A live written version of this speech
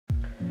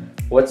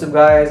What's up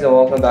guys, and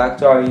welcome back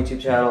to our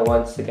YouTube channel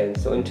once again.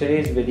 So in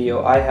today's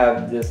video I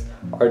have this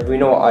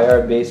Arduino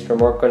IR based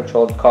remote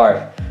controlled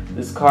car.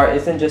 This car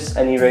isn't just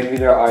any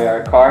regular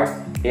IR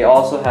car, it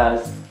also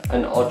has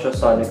an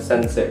ultrasonic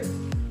sensor.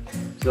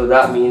 So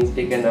that means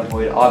it can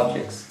avoid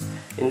objects.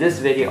 In this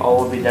video I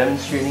will be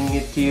demonstrating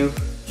it to you,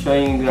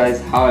 showing you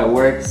guys how it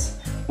works,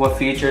 what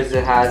features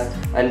it has,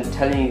 and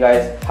telling you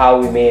guys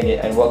how we made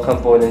it and what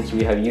components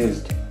we have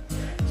used.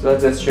 So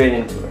let's get straight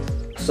into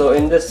it. So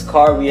in this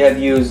car we have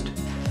used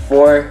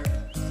 4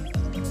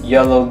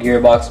 yellow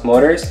gearbox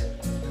motors.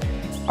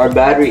 Our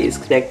battery is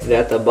connected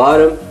at the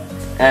bottom,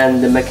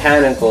 and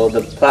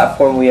the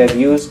platform we have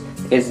used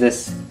is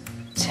this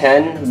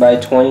 10 by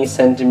 20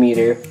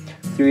 centimeter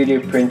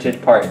 3D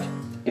printed part.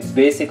 It's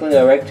basically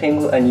a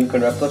rectangle and you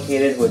can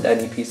replicate it with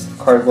any piece of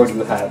cardboard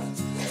you have.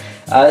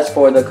 As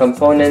for the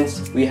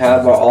components, we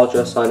have our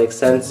ultrasonic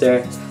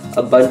sensor,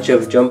 a bunch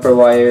of jumper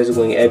wires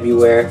going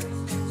everywhere.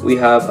 We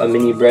have a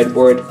mini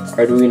breadboard,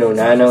 Arduino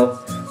Nano.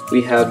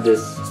 We have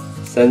this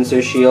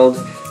sensor shield,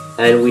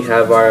 and we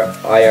have our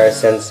IR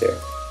sensor.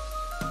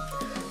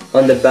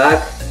 On the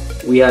back,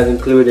 we have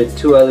included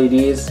 2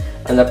 LEDs,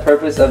 and the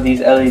purpose of these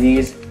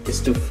LEDs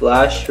is to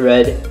flash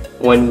red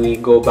when we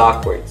go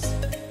backwards.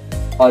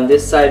 On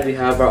this side, we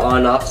have our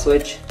on-off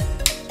switch.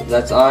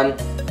 That's on.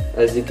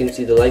 As you can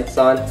see, the light's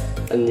on,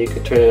 and you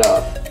can turn it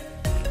off.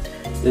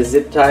 The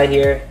zip tie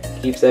here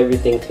keeps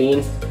everything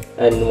clean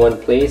and in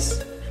one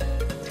place.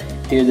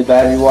 Here are the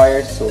battery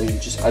wires, so you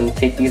just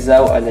untake these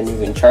out and then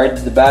you can charge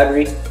the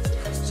battery.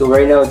 So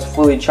right now it's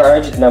fully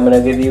charged, and I'm going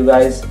to give you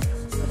guys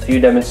a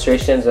few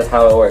demonstrations on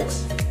how it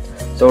works.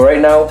 So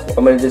right now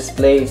I'm going to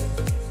display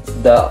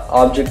the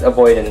object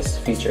avoidance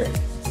feature.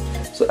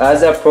 So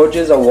as it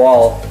approaches a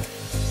wall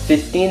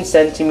 15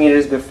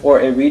 centimeters before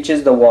it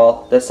reaches the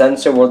wall, the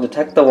sensor will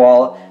detect the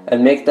wall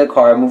and make the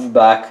car move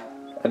back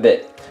a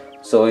bit.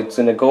 So it's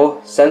going to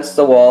go sense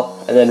the wall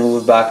and then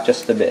move back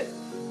just a bit.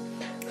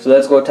 So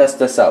let's go test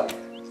this out.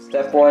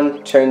 Step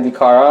 1, turn the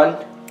car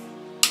on,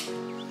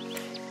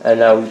 and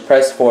now we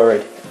press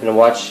forward and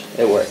watch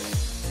it work.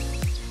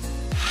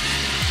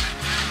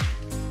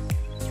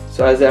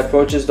 So as it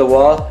approaches the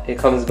wall, it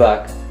comes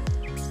back,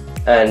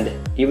 and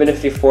even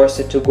if you force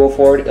it to go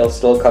forward, it'll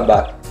still come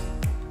back.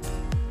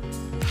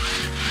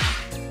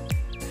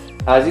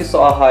 As you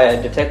saw how I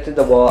detected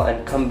the wall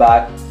and come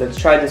back, let's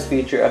try this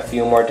feature a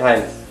few more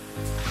times.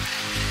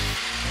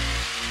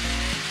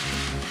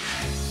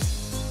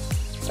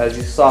 As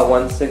you saw,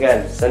 once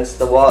again, sensed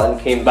the wall and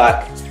came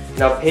back.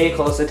 Now pay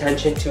close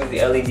attention to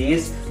the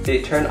LEDs.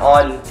 They turn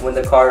on when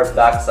the car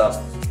backs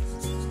up.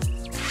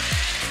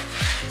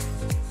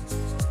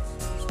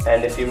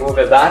 And if you move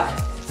it back,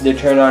 they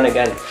turn on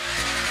again.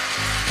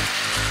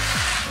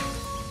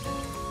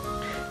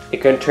 It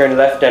can turn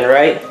left and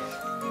right.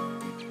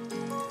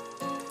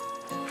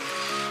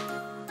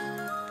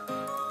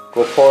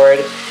 Go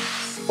forward.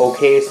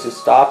 OK is to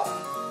stop.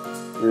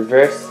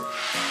 Reverse.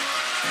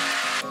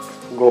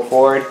 Go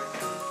forward,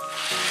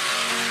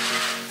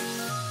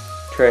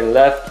 turn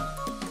left,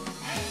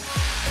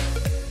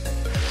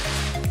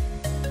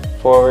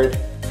 forward,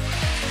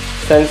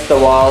 sense the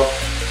wall,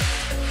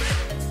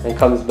 and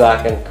comes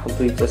back and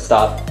completes the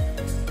stop.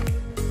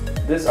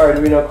 This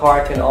Arduino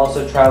car can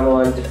also travel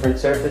on different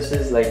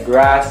surfaces like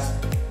grass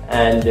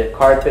and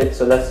carpet,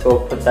 so let's go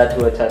put that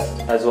to a test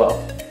as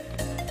well.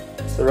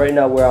 So right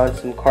now we're on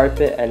some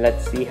carpet, and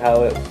let's see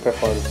how it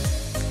performs.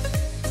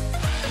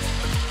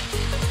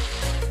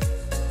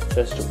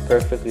 Just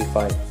perfectly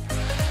fine.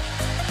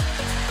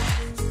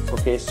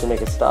 Okay, so to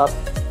make it stop,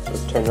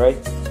 let's turn right.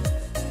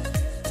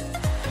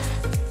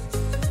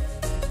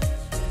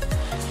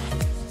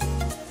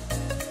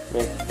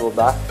 Make it go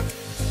back.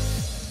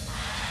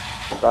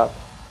 Stop.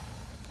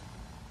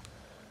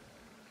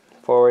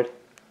 Forward.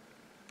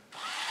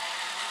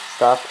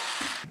 Stop.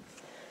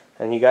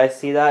 And you guys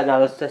see that? Now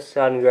let's test it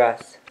on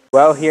grass.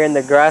 Well, here in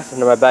the grass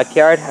in my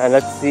backyard, and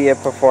let's see it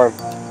perform.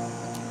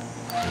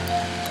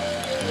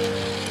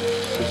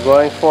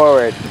 Going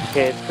forward.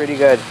 Okay, it's pretty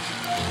good.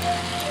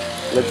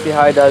 Let's see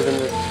how it does in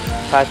this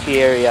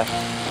patchy area.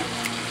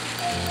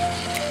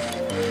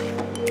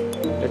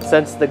 It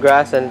sensed the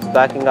grass and it's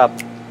backing up.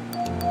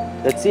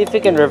 Let's see if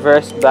it can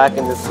reverse back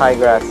in this high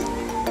grass.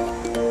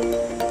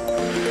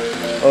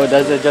 Oh, it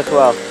does it just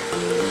well.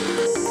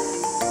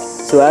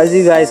 So as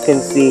you guys can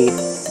see,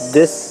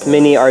 this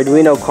mini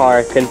Arduino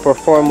car can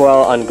perform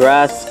well on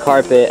grass,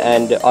 carpet,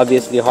 and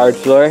obviously hard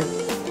floor.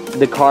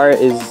 The car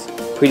is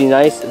pretty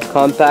nice, it's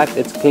compact,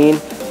 it's clean.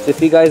 So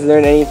if you guys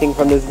learned anything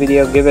from this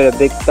video, give it a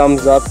big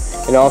thumbs up,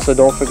 and also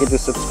don't forget to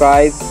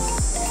subscribe.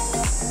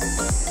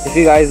 If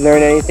you guys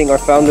learned anything or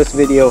found this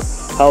video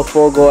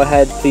helpful, go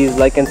ahead, please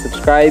like and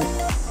subscribe,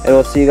 and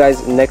we'll see you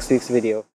guys in next week's video.